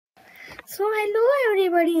So hello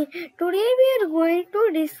everybody. Today we are going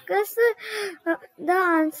to discuss the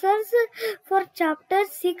answers for chapter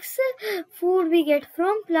 6 food we get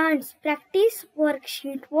from plants. Practice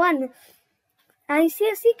worksheet 1.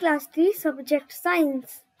 ICSE Class 3 subject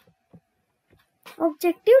science.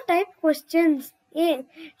 Objective type questions. A.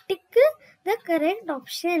 Tick the correct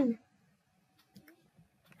option.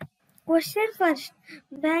 Question first.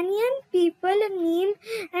 Banyan, peepal, neem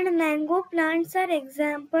and mango plants are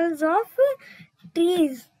examples of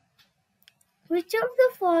trees. Which of the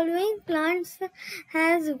following plants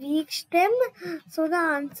has weak stem? So the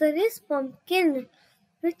answer is pumpkin.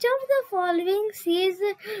 Which of the following seeds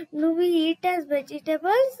do we eat as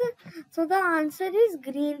vegetables? So the answer is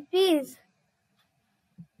green peas.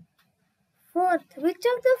 Fourth, which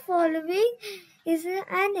of the following is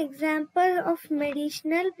an example of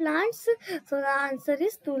medicinal plants? So the answer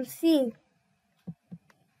is tulsi.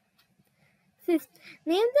 Fifth,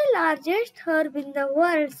 name the largest herb in the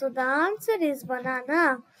world. So the answer is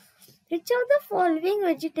banana. Which of the following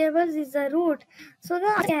vegetables is a root? So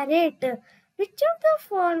the carrot. Which of the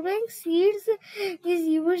following seeds is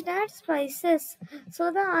used as spices?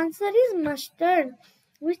 So the answer is mustard.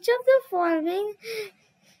 Which of the following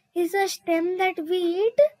is a stem that we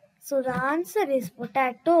eat? So the answer is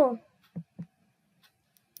potato.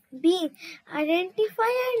 B.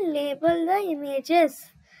 Identify and label the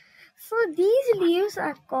images. So these leaves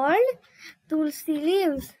are called tulsi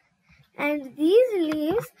leaves, and these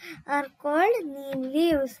leaves are called neem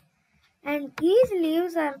leaves, and these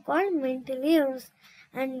leaves are called mint leaves,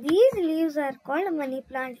 and these leaves are called money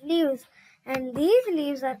plant leaves, and these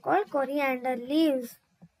leaves are called coriander leaves.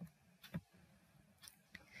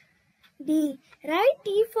 D. Write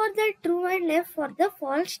T for the true and F for the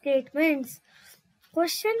false statements.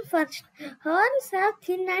 Question first. Herbs have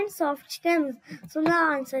thin and soft stems. So the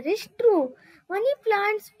answer is true. Money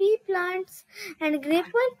plants, pea plants and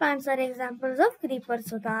grapevine plants are examples of creepers.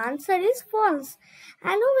 So the answer is false.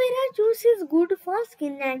 Aloe vera juice is good for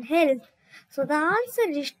skin and health. So the answer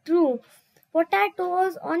is true.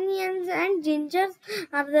 Potatoes, onions and gingers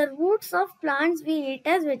are the roots of plants we eat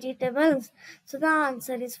as vegetables. So the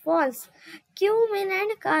answer is false. Cumin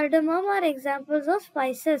and cardamom are examples of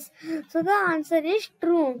spices. So the answer is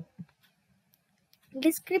true.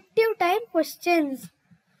 Descriptive type questions.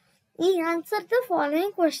 E. Answer the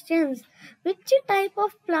following questions. Which type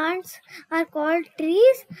of plants are called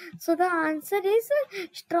trees? So the answer is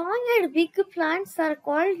strong and big plants are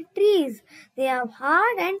called trees. They have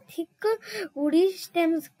hard and thick woody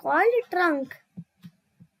stems called trunk.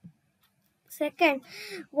 Second,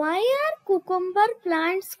 why are cucumber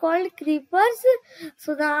plants called creepers?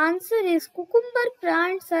 So the answer is cucumber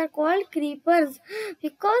plants are called creepers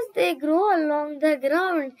because they grow along the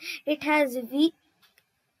ground. It has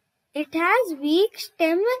weak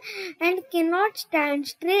stem and cannot stand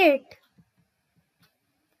straight.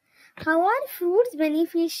 How are fruits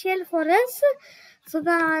beneficial for us? So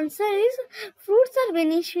the answer is fruits are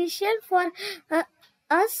beneficial for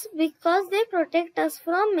us because they protect us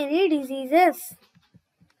from many diseases.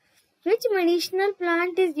 Which medicinal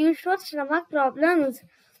plant is used for stomach problems?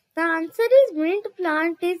 The answer is mint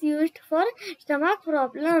plant is used for stomach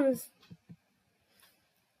problems.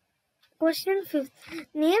 Question 5th.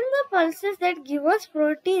 Name the pulses that give us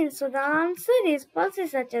protein. So the answer is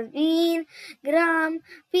pulses such as bean, gram,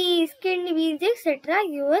 peas, kidney beans, etc.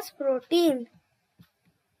 give us protein.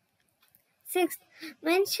 6th.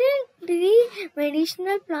 Mention 3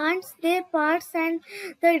 medicinal plants, their parts and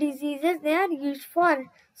the diseases they are used for.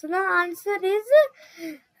 So the answer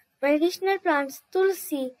is medicinal plants.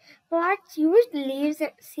 Tulsi, parts used, leaves,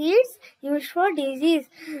 seeds used for disease.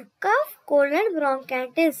 Cough, cold and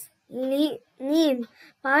bronchitis. Neem,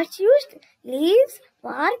 parts used, leaves,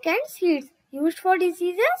 bark and seeds used for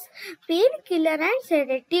diseases. Painkiller and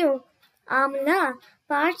sedative. Amla,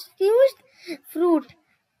 parts used, fruit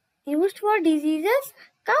used for diseases,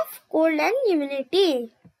 cough, cold and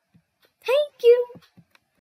immunity. Thank you.